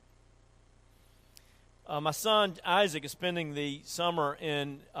My son Isaac is spending the summer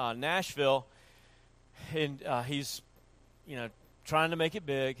in Nashville, and he's, trying to make it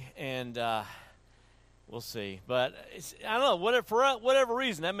big, and we'll see. But I don't know, for whatever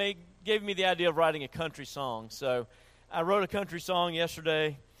reason, gave me the idea of writing a country song. So I wrote a country song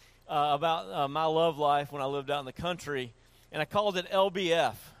yesterday about my love life when I lived out in the country, and I called it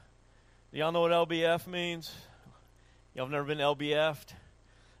LBF. Do y'all know what LBF means? Y'all have never been LBF'd?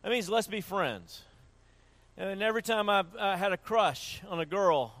 That means let's be friends. And every time I had a crush on a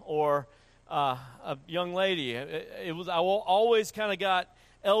girl or a young lady, I always kind of got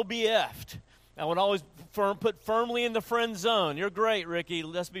LBF'd. I would always put firmly in the friend zone. You're great, Ricky.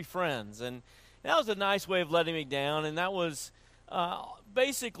 Let's be friends. And that was a nice way of letting me down. And that was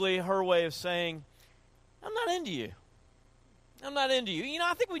basically her way of saying, I'm not into you. I'm not into you.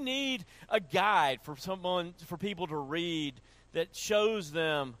 I think we need a guide for people to read that shows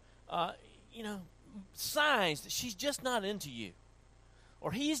them, signs that she's just not into you,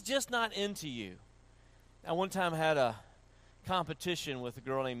 or he's just not into you. I one time had a competition with a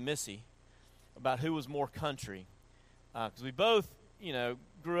girl named Missy about who was more country, because we both,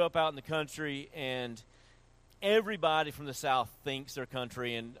 grew up out in the country, and everybody from the South thinks they're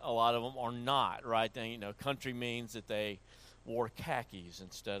country, and a lot of them are not, right? Country means that they wore khakis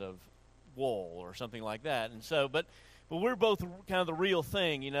instead of wool or something like that. And so, but we're both kind of the real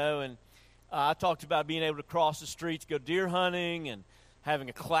thing, and I talked about being able to cross the streets, go deer hunting, and having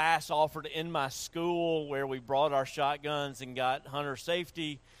a class offered in my school where we brought our shotguns and got hunter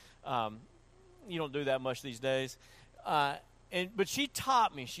safety. You don't do that much these days. But she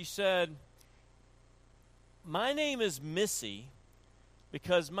taught me. She said, my name is Missy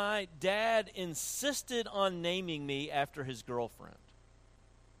because my dad insisted on naming me after his girlfriend.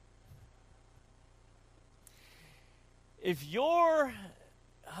 If your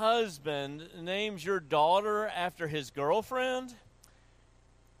husband names your daughter after his girlfriend,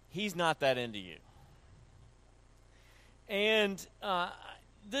 he's not that into you. And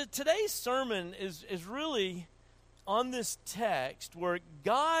today's sermon is really on this text where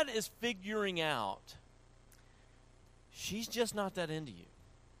God is figuring out she's just not that into you.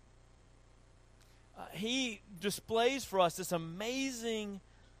 He displays for us this amazing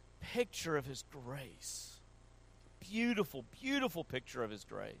picture of his grace. Beautiful, beautiful picture of his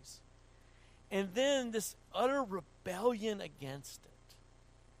grace. And then this utter rebellion against it.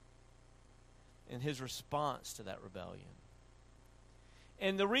 And his response to that rebellion.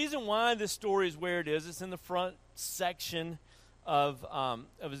 And the reason why this story is where it is, it's in the front section of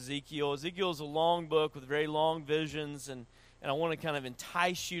Ezekiel. Ezekiel is a long book with very long visions, and I want to kind of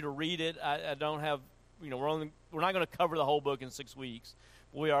entice you to read it. I don't have, we're not going to cover the whole book in 6 weeks.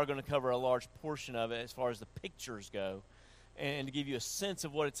 We are going to cover a large portion of it as far as the pictures go, and to give you a sense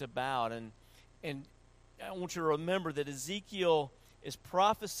of what it's about. And I want you to remember that Ezekiel is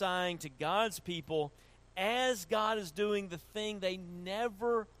prophesying to God's people as God is doing the thing they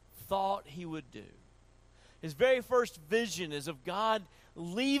never thought he would do. His very first vision is of God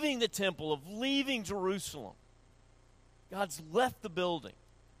leaving the temple, of leaving Jerusalem. God's left the building.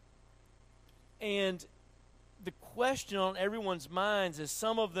 And the question on everyone's minds is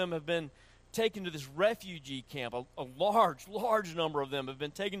some of them have been taken to this refugee camp. A large number of them have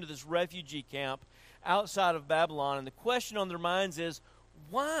been taken to this refugee camp outside of Babylon. And the question on their minds is,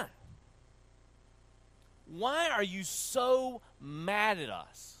 why? Why are you so mad at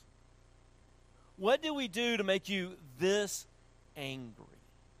us? What did we do to make you this angry?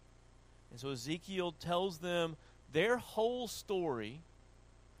 And so Ezekiel tells them their whole story,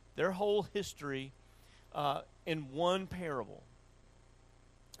 their whole history, in one parable.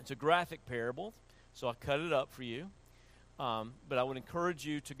 It's a graphic parable, so I cut it up for you. But I would encourage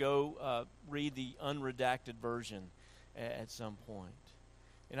you to go read the unredacted version at some point.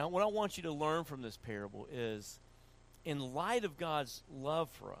 And what I want you to learn from this parable is, in light of God's love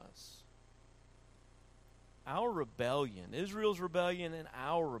for us, our rebellion, Israel's rebellion and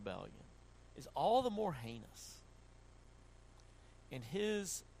our rebellion, is all the more heinous. And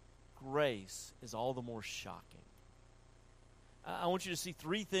his grace is all the more shocking. I want you to see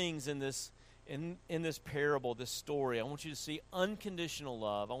three things in this parable, this story. I want you to see unconditional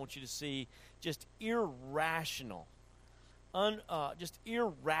love. I want you to see just irrational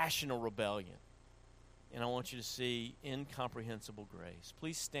rebellion. And I want you to see incomprehensible grace.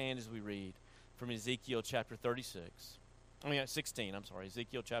 Please stand as we read from Ezekiel chapter 16.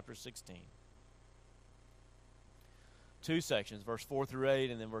 Ezekiel chapter 16. Two sections, verse 4 through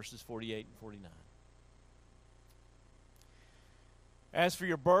 8, and then verses 48 and 49. As for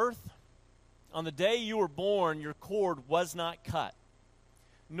your birth, on the day you were born, your cord was not cut,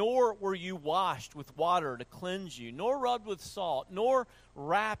 nor were you washed with water to cleanse you, nor rubbed with salt, nor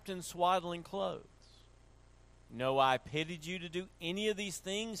wrapped in swaddling clothes. No, I pitied you to do any of these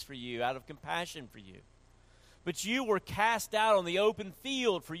things for you out of compassion for you. But you were cast out on the open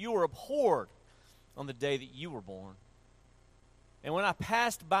field, for you were abhorred on the day that you were born. And when I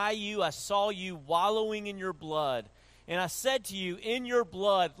passed by you, I saw you wallowing in your blood. And I said to you, in your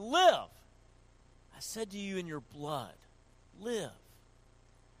blood, live. I said to you, in your blood, live.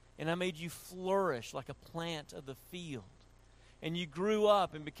 And I made you flourish like a plant of the field. And you grew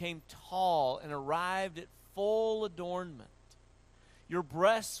up and became tall and arrived at full adornment. Your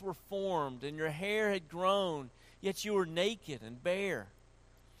breasts were formed and your hair had grown, yet you were naked and bare.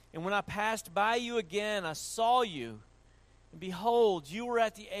 And when I passed by you again, I saw you. And behold, you were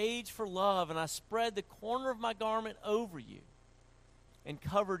at the age for love, and I spread the corner of my garment over you and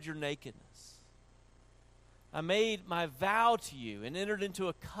covered your nakedness. I made my vow to you and entered into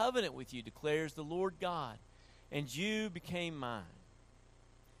a covenant with you, declares the Lord God, and you became mine.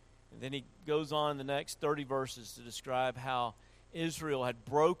 And then he goes on the next 30 verses to describe how Israel had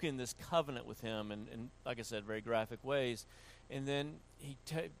broken this covenant with him in like I said, very graphic ways. And then he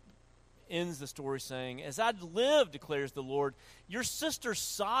ends the story saying, as I live, declares the Lord, your sister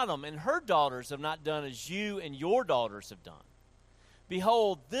Sodom and her daughters have not done as you and your daughters have done.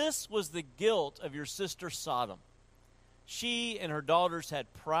 Behold, this was the guilt of your sister Sodom. She and her daughters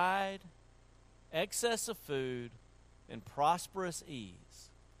had pride, excess of food, and prosperous ease,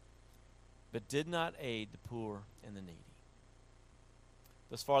 but did not aid the poor and the needy.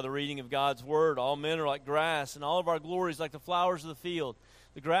 Thus far, the reading of God's word. All men are like grass, and all of our glory is like the flowers of the field.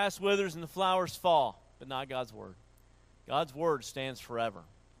 The grass withers and the flowers fall, but not God's word. God's word stands forever.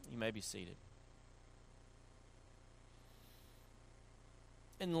 You may be seated.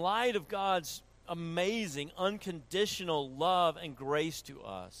 In light of God's amazing, unconditional love and grace to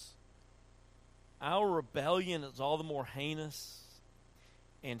us, our rebellion is all the more heinous,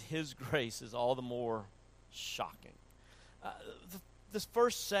 and His grace is all the more shocking. This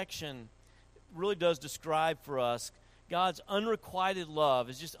first section really does describe for us God's unrequited love.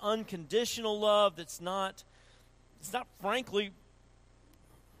 It's just unconditional love that's not, frankly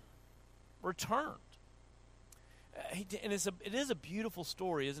returned. And it is a beautiful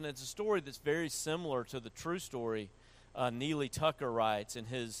story, isn't it? It's a story that's very similar to the true story Neely Tucker writes in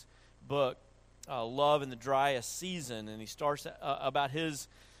his book, Love in the Driest Season. And he starts about his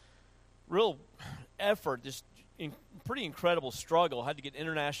real effort, this pretty incredible struggle. Had to get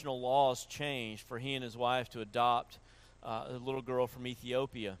international laws changed for he and his wife to adopt a little girl from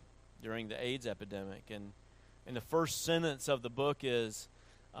Ethiopia during the AIDS epidemic. And the first sentence of the book is,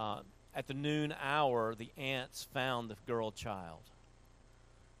 at the noon hour, the ants found the girl child.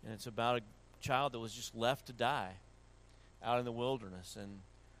 And it's about a child that was just left to die out in the wilderness and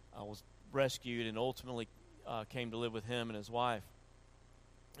was rescued and ultimately came to live with him and his wife.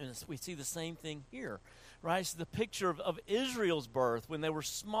 And we see the same thing here, right? It's the picture of Israel's birth when they were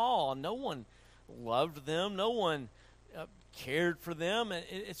small. No one loved them. No one cared for them.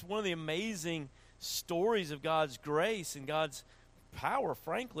 It's one of the amazing stories of God's grace and God's power,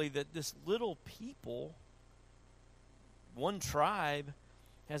 frankly, that this little people, one tribe,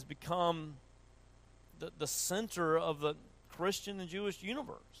 has become the center of the Christian and Jewish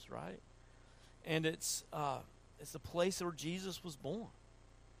universe, right? And it's the place where Jesus was born.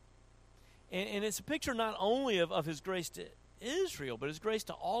 And it's a picture not only of His grace to Israel, but His grace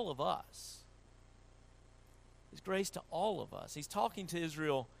to all of us. His grace to all of us. He's talking to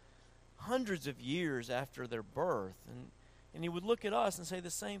Israel hundreds of years after their birth, and He would look at us and say the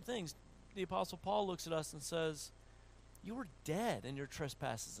same things. The Apostle Paul looks at us and says, you were dead in your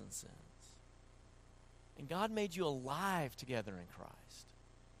trespasses and sins. And God made you alive together in Christ.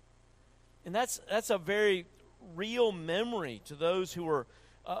 And that's a very real memory to those who were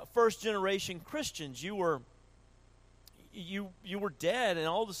first-generation Christians. You were dead, and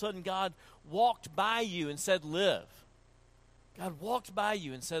all of a sudden God walked by you and said, live. God walked by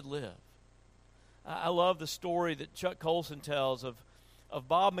you and said, live. I love the story that Chuck Colson tells of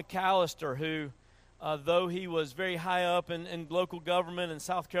Bob McAllister, who, though he was very high up in local government and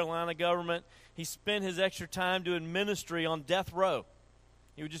South Carolina government, he spent his extra time doing ministry on death row.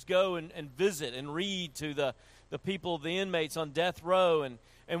 He would just go and visit and read to the people, the inmates on death row.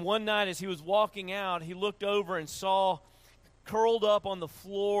 And one night as he was walking out, he looked over and saw curled up on the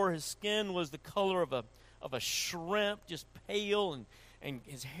floor, his skin was the color of a shrimp, just pale, and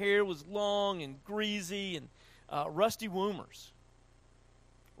his hair was long and greasy, and Rusty Woomers.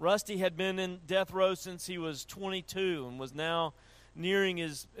 Rusty had been in death row since he was 22 and was now nearing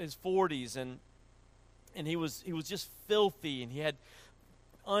his 40s, and he was just filthy, and he had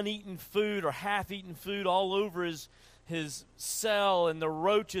uneaten food or half-eaten food all over his cell, and the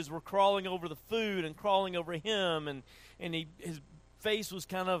roaches were crawling over the food and crawling over him, and his face was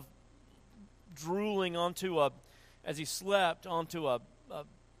kind of drooling as he slept onto a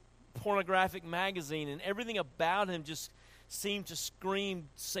pornographic magazine, and everything about him just seemed to scream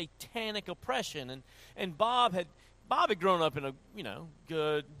satanic oppression. And Bob had grown up in a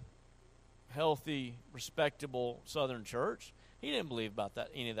good, healthy, respectable Southern church. He didn't believe about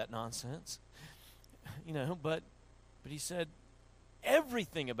any of that nonsense, but he said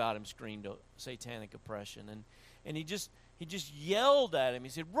everything about him screamed satanic oppression, and he just yelled at him. He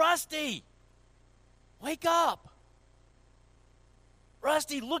said, "Rusty, wake up!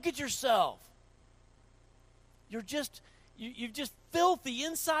 Rusty, look at yourself. You've just filthy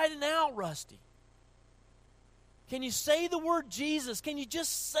inside and out, Rusty. Can you say the word Jesus? Can you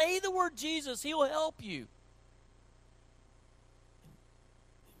just say the word Jesus? He'll help you."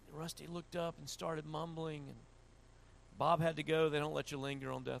 And Rusty looked up and started mumbling, and Bob had to go. They don't let you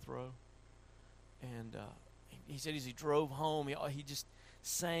linger on death row. And he said as he drove home, he just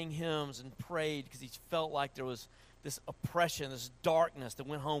sang hymns and prayed because he felt like there was this oppression, this darkness that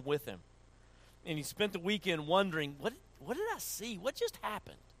went home with him. And he spent the weekend wondering, what did I see? What just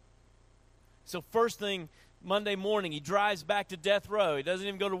happened? So first thing, Monday morning, he drives back to death row. He doesn't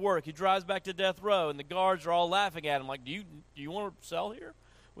even go to work. He drives back to death row, and the guards are all laughing at him like, do you want a cell here?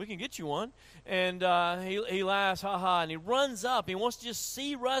 We can get you one. And he laughs, ha-ha, and he runs up. He wants to just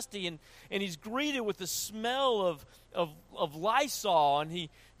see Rusty, and he's greeted with the smell of Lysol, and he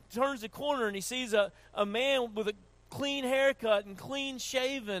turns the corner, and he sees a man with a clean haircut and clean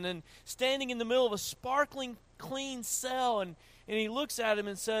shaven and standing in the middle of a sparkling clean cell, and he looks at him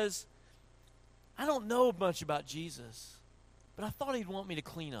and says, "I don't know much about Jesus, but I thought he'd want me to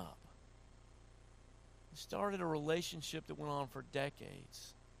clean up." He started a relationship that went on for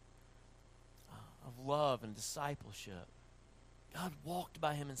decades of love and discipleship. God walked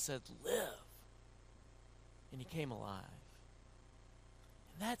by him and said, "Live." And he came alive.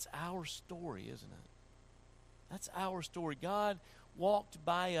 And that's our story, isn't it? That's our story. God walked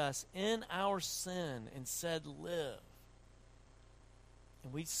by us in our sin and said, "Live."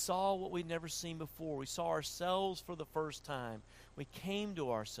 And we saw what we'd never seen before. We saw ourselves for the first time. We came to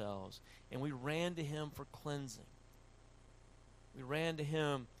ourselves, and we ran to him for cleansing. We ran to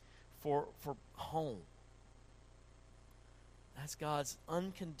him for home. That's God's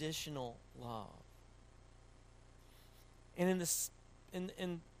unconditional love. And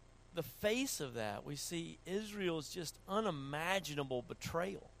in the face of that, we see Israel's just unimaginable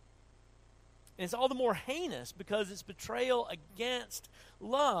betrayal. And it's all the more heinous because it's betrayal against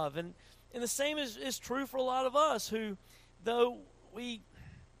love. And the same is true for a lot of us who, though we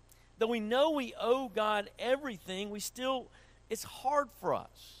know we owe God everything, it's hard for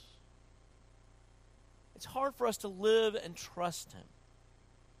us. It's hard for us to live and trust him.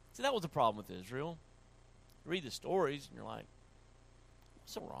 See, that was the problem with Israel. You read the stories and you're like,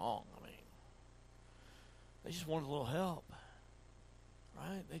 what's so wrong? I mean, they just wanted a little help,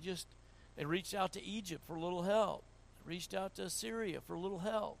 right? They reached out to Egypt for a little help. They reached out to Assyria for a little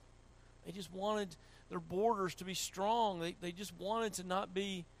help. They just wanted their borders to be strong. They just wanted to not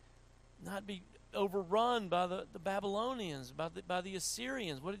be overrun by the Babylonians, by the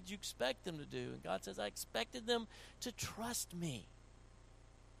Assyrians. What did you expect them to do? And God says, I expected them to trust me.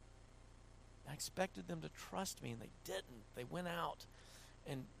 I expected them to trust me, and they didn't. They went out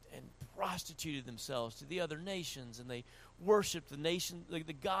and prostituted themselves to the other nations, and they worshiped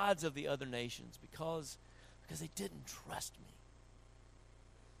the gods of the other nations because they didn't trust me.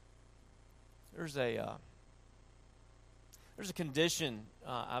 There's a condition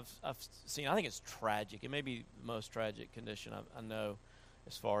I've seen. I think it's tragic. It may be the most tragic condition I know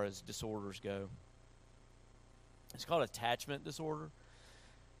as far as disorders go. It's called attachment disorder.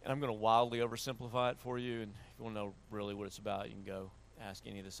 And I'm going to wildly oversimplify it for you. And if you want to know really what it's about, you can go ask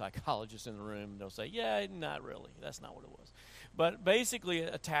any of the psychologists in the room. And they'll say, yeah, not really. That's not what it was. But basically,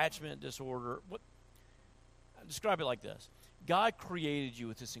 attachment disorder, I describe it like this. God created you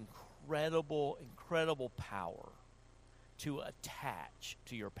with this incredible, incredible power to attach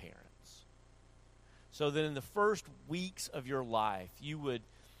to your parents. So that in the first weeks of your life, you would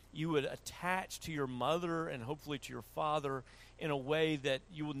attach to your mother and hopefully to your father in a way that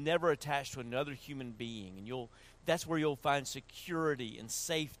you will never attach to another human being. And that's where you'll find security and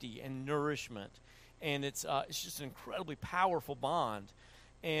safety and nourishment. And it's just an incredibly powerful bond.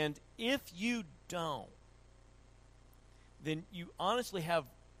 And if you don't, then you honestly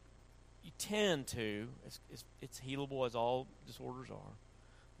tend to, it's healable as all disorders are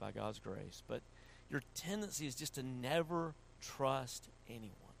by God's grace, but your tendency is just to never trust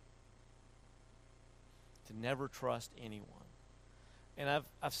anyone. To never trust anyone. And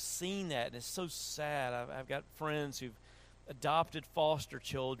I've seen that, and it's so sad. I've got friends who've adopted foster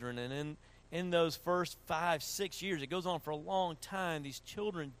children, and in those first 5-6 years, it goes on for a long time, these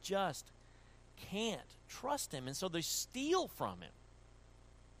children just can't trust him, and so they steal from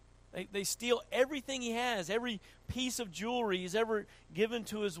him. They steal everything he has, every piece of jewelry he's ever given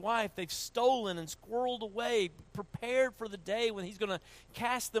to his wife. They've stolen and squirreled away, prepared for the day when he's going to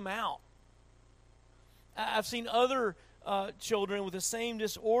cast them out. I've seen other children with the same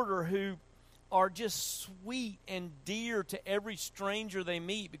disorder who are just sweet and dear to every stranger they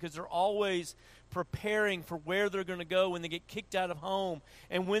meet because they're always preparing for where they're going to go when they get kicked out of home.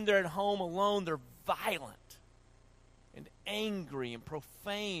 And when they're at home alone, they're violent and angry and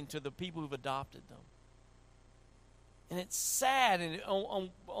profane to the people who've adopted them. And it's sad, and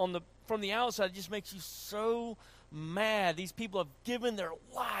from the outside, it just makes you so mad. These people have given their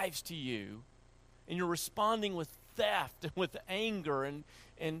lives to you, and you're responding with theft and with anger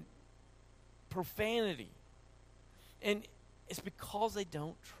and profanity. And it's because they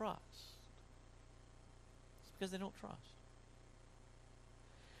don't trust. It's because they don't trust.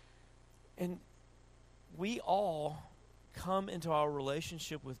 And we all come into our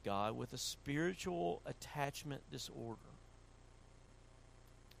relationship with God with a spiritual attachment disorder.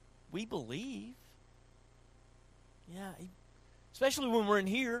 We believe. Yeah, especially when we're in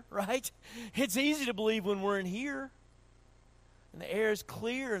here, right? It's easy to believe when we're in here. And the air is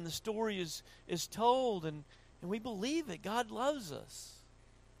clear and the story is told, and we believe it. God loves us.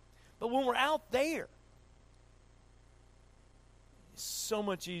 But when we're out there, it's so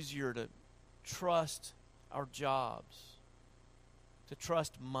much easier to trust our jobs, to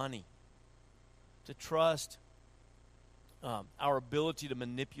trust money, to trust our ability to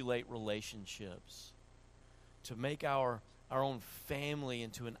manipulate relationships, to make our own family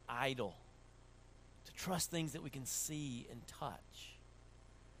into an idol, to trust things that we can see and touch.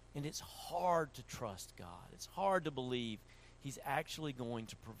 And it's hard to trust God. It's hard to believe He's actually going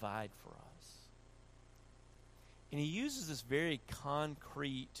to provide for us. And He uses this very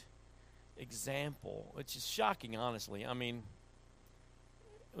concrete example, which is shocking, honestly. I mean,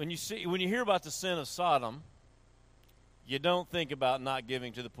 when you hear about the sin of Sodom, you don't think about not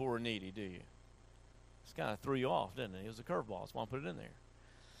giving to the poor and needy, do you? It's kind of threw you off, didn't it? It was a curveball. That's why I put it in there.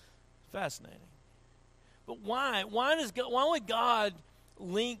 Fascinating. But why? Why would God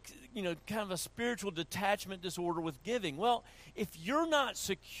link, kind of a spiritual detachment disorder with giving? Well, if you're not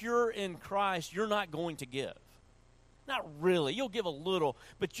secure in Christ, you're not going to give. Not really. You'll give a little,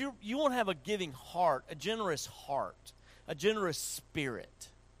 but you won't have a giving heart, a generous spirit,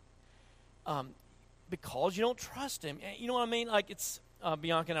 because you don't trust Him. You know what I mean? Like it's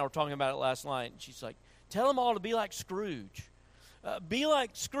Bianca and I were talking about it last night, and she's like, "Tell them all to be like Scrooge." Be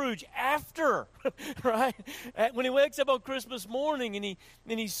like Scrooge after, right? When he wakes up on Christmas morning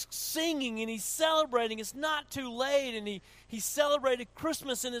and he's singing and he's celebrating, it's not too late, and he celebrated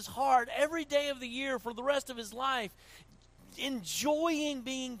Christmas in his heart every day of the year for the rest of his life, enjoying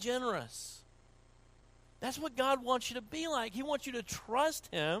being generous. That's what God wants you to be like. He wants you to trust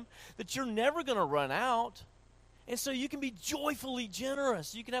Him that you're never going to run out, and so you can be joyfully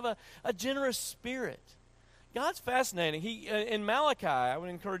generous. You can have a generous spirit. God's fascinating. He in Malachi, I would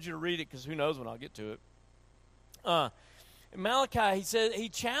encourage you to read it because who knows when I'll get to it. In Malachi, he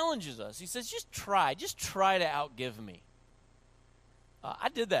challenges us. He says, just try to outgive me. I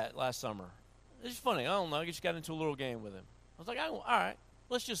did that last summer. It's funny. I don't know. I just got into a little game with him. I was like, all right,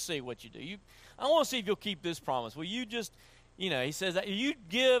 let's just see what you do. I want to see if you'll keep this promise. Will you just, he says that you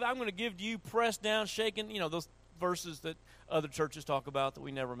give, I'm going to give to you, pressed down, shaken, those verses that other churches talk about that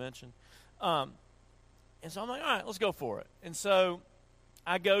we never mention. And so I'm like, all right, let's go for it. And so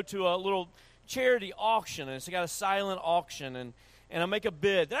I go to a little charity auction, and it's got a silent auction, and I make a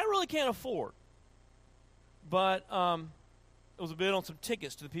bid that I really can't afford. But it was a bid on some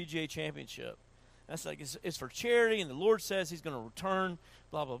tickets to the PGA Championship. That's like, it's for charity, and the Lord says He's going to return,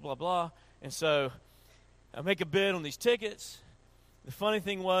 blah, blah, blah, blah. And so I make a bid on these tickets. The funny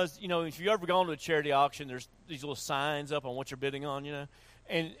thing was, if you've ever gone to a charity auction, there's these little signs up on what you're bidding on,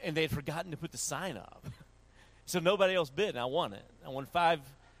 and they had forgotten to put the sign up. So nobody else bid, and I won it. I won five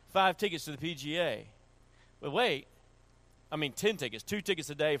tickets to the PGA. But wait, 10 tickets, 2 tickets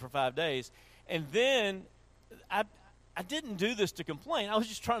a day for 5 days. And then I didn't do this to complain. I was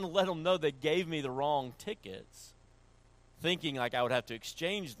just trying to let them know they gave me the wrong tickets, thinking like I would have to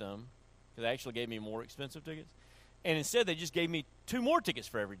exchange them because they actually gave me more expensive tickets. And instead, they just gave me 2 more tickets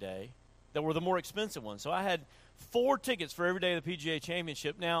for every day that were the more expensive ones. So I had 4 tickets for every day of the PGA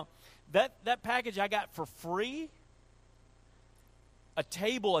Championship. Now, that package I got for free, a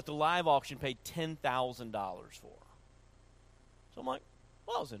table at the live auction paid $10,000 for. So I'm like,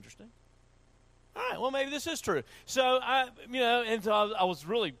 well, that was interesting. All right, well, maybe this is true. So I was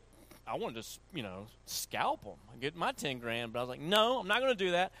really, I wanted to, scalp them and get my 10 grand. But I was like, no, I'm not going to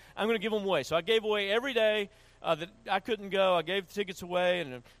do that. I'm going to give them away. So I gave away every day that I couldn't go. I gave the tickets away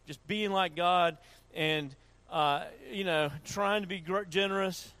and just being like God and, trying to be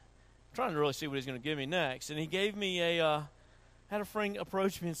generous, trying to really see what he's going to give me next. And he gave me had a friend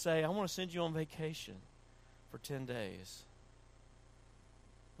approach me and say, I want to send you on vacation for 10 days.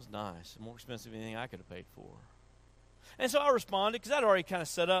 It was nice, more expensive than anything I could have paid for. And so I responded because I'd already kind of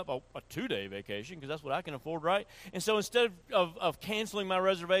set up a 2-day vacation because that's what I can afford, right? And so instead of canceling my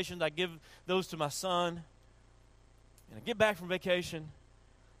reservations, I give those to my son. And I get back from vacation,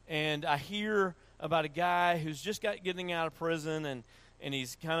 and I hear about a guy who's just getting out of prison, and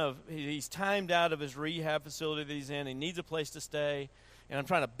he's he's timed out of his rehab facility that he's in. He needs a place to stay, and I'm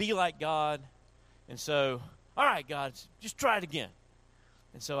trying to be like God. And so, all right, God, just try it again.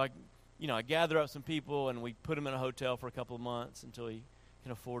 And so I gather up some people, and we put him in a hotel for a couple of months until he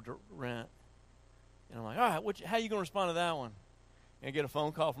can afford to rent. And I'm like, all right, how are you going to respond to that one? And I get a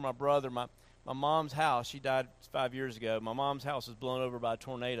phone call from my brother. My mom's house, she died 5 years ago. My mom's house was blown over by a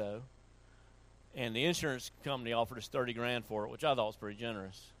tornado, and the insurance company offered us $30,000 for it, which I thought was pretty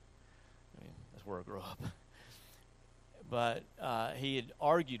generous. I mean, that's where I grew up. But he had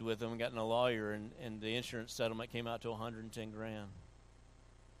argued with them and gotten a lawyer, and the insurance settlement came out to $110,000.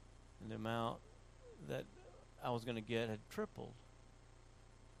 And the amount that I was going to get had tripled.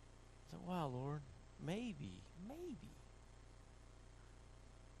 I said, wow, Lord, maybe.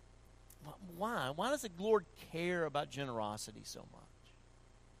 Why? Why does the Lord care about generosity so much?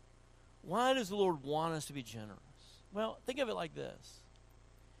 Why does the Lord want us to be generous? Well, think of it like this.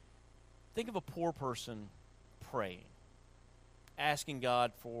 Think of a poor person praying, asking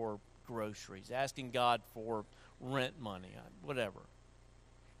God for groceries, asking God for rent money, whatever.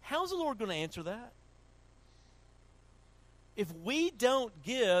 How's the Lord going to answer that? If we don't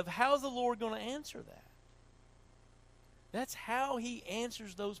give, how's the Lord going to answer that? That's how he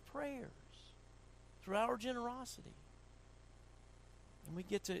answers those prayers, through our generosity. And we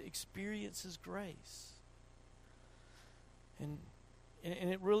get to experience his grace. And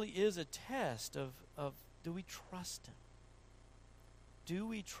it really is a test of do we trust him? Do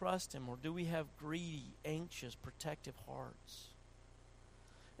we trust him, or do we have greedy, anxious, protective hearts?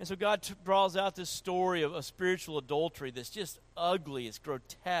 And so God draws out this story of spiritual adultery that's just ugly, it's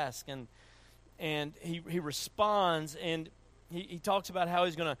grotesque, and he responds, and he talks about how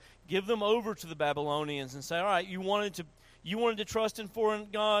he's going to give them over to the Babylonians and say, all right, you wanted to trust in foreign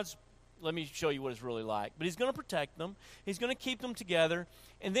gods? Let me show you what it's really like. But he's going to protect them. He's going to keep them together.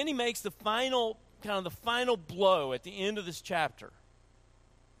 And then he makes the final blow at the end of this chapter.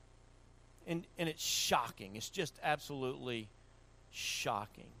 And it's shocking. It's just absolutely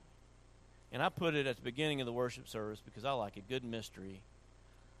shocking. And I put it at the beginning of the worship service because I like a good mystery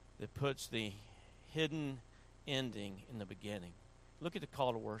that puts the hidden ending in the beginning. Look at the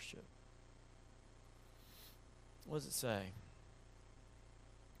call to worship. What does it say?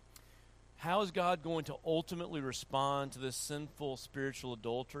 How is God going to ultimately respond to this sinful spiritual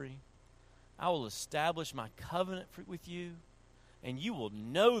adultery? I will establish my covenant with you, and you will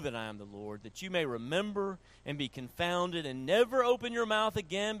know that I am the Lord, that you may remember and be confounded and never open your mouth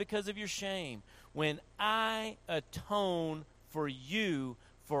again because of your shame, when I atone for you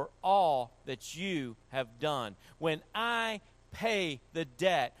for all that you have done. When I pay the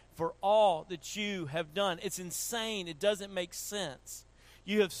debt for all that you have done. It's insane. It doesn't make sense.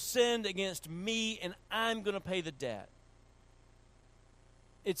 You have sinned against me, and I'm going to pay the debt.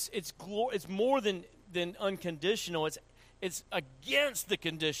 It's more than unconditional. It's against the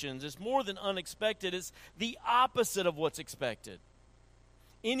conditions. It's more than unexpected. It's the opposite of what's expected.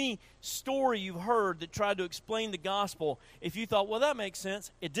 Any story you've heard that tried to explain the gospel, if you thought, well, that makes sense,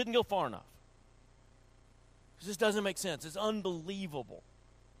 it didn't go far enough. This doesn't make sense. It's unbelievable.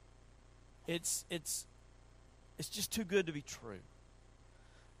 It's just too good to be true.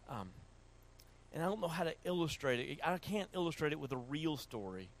 And I don't know how to illustrate it. I can't illustrate it with a real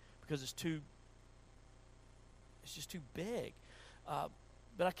story because it's just too big.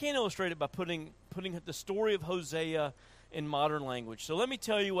 But I can illustrate it by putting the story of Hosea in modern language. So let me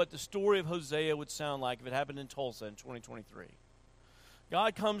tell you what the story of Hosea would sound like if it happened in Tulsa in 2023.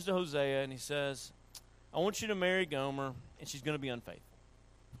 God comes to Hosea and he says, I want you to marry Gomer, and she's going to be unfaithful.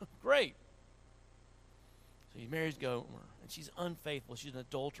 Great. So he marries Gomer, and she's unfaithful. She's an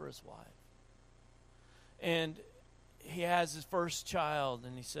adulterous wife. And he has his first child,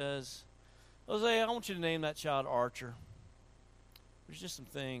 and he says, Hosea, I want you to name that child Archer. there's just some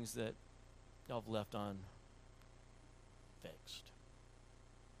things that y'all have left unfixed.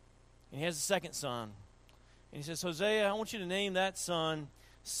 And he has a second son. And he says, Hosea, I want you to name that son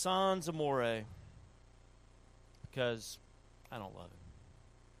Sans Amore, because I don't love him.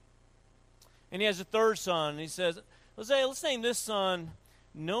 And he has a third son, and he says, Hosea, let's name this son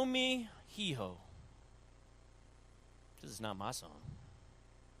Nomi Hiho. This is not my son.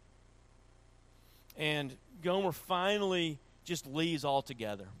 And Gomer finally just leaves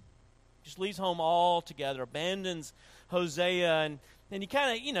altogether. Just leaves home altogether, abandons Hosea, and he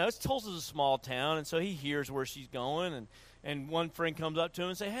kind of, it's Tulsa's a small town, and so he hears where she's going, and one friend comes up to him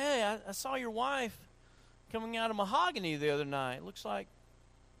and say, hey, I saw your wife coming out of Mahogany the other night. Looks like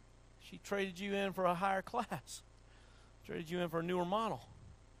she traded you in for a higher class. Traded you in for a newer model.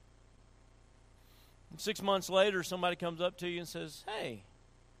 And 6 months later, somebody comes up to you and says, hey,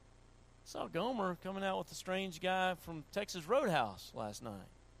 I saw Gomer coming out with a strange guy from Texas Roadhouse last night.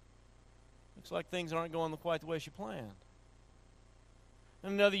 Looks like things aren't going quite the way she planned.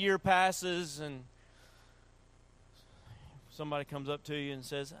 And another year passes, and somebody comes up to you and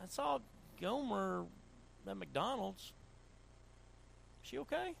says, I saw Gomer at McDonald's. Is she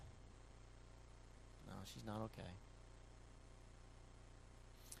okay? No, she's not okay.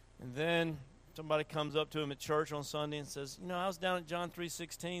 And then somebody comes up to him at church on Sunday and says, I was down at John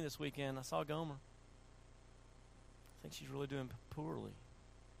 3:16 this weekend. I saw Gomer. I think she's really doing poorly.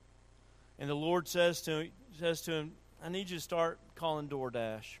 And the Lord says to him, I need you to start calling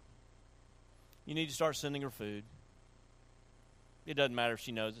DoorDash. You need to start sending her food. It doesn't matter if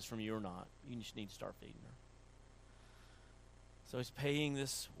she knows it's from you or not. You just need to start feeding her. So he's paying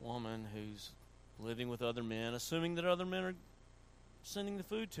this woman who's living with other men, assuming that other men are sending the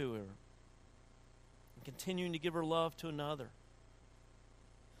food to her, and continuing to give her love to another.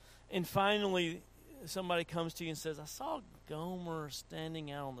 And finally, somebody comes to you and says, I saw Gomer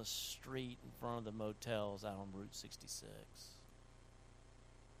standing out on the street in front of the motels out on Route 66.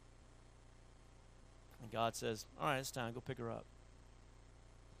 And God says, all right, it's time. Go pick her up.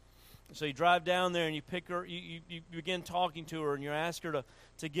 So you drive down there and you pick her, you begin talking to her, and you ask her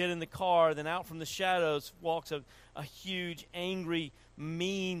to get in the car. Then out from the shadows walks a huge, angry,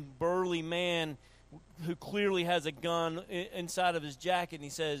 mean, burly man who clearly has a gun inside of his jacket. And he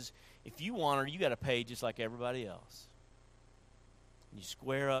says, if you want her, you got to pay just like everybody else. And you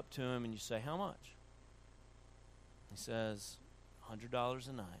square up to him and you say, how much? He says, $100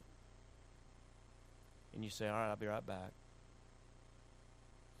 a night. And you say, all right, I'll be right back.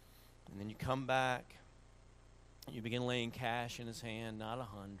 And then you come back, and you begin laying cash in his hand, not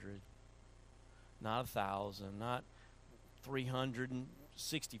 100, not 1,000, not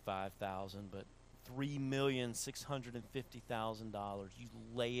 365,000, but $3,650,000. You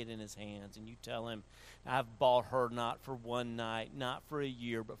lay it in his hands, and you tell him, I've bought her not for one night, not for a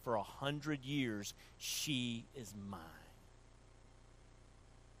year, but for 100 years. She is mine.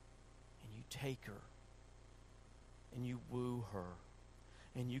 And you take her, and you woo her,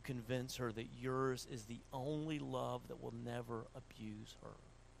 and you convince her that yours is the only love that will never abuse her.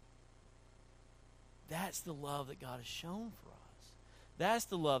 That's the love that God has shown for us. That's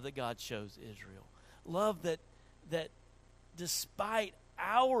the love that God shows Israel. Love that despite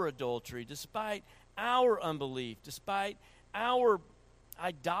our adultery, despite our unbelief, despite our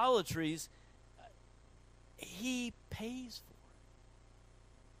idolatries, He pays for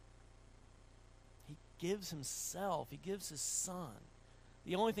it. He gives Himself. He gives His Son.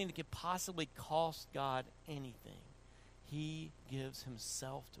 The only thing that could possibly cost God anything, He gives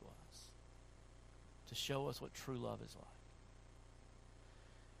Himself to us to show us what true love is like.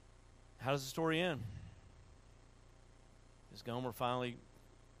 How does the story end? Does Gomer finally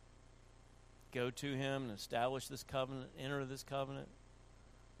go to him and establish this covenant, enter this covenant,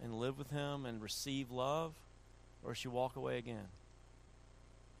 and live with him and receive love? Or does she walk away again?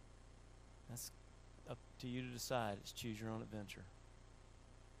 That's up to you to decide. It's choose your own adventure.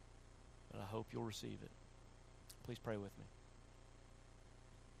 But I hope you'll receive it. Please pray with me.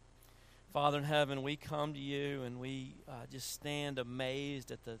 Father in heaven, we come to you and we just stand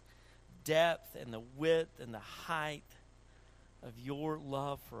amazed at the depth and the width and the height of your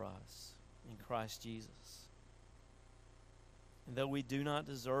love for us in Christ Jesus. And though we do not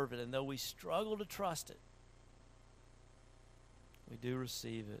deserve it, and though we struggle to trust it, we do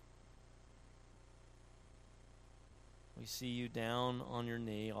receive it. We see you down on your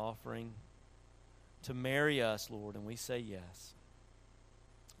knee offering to marry us, Lord, and we say yes.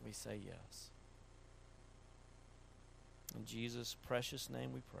 We say yes. In Jesus' precious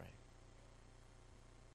name we pray.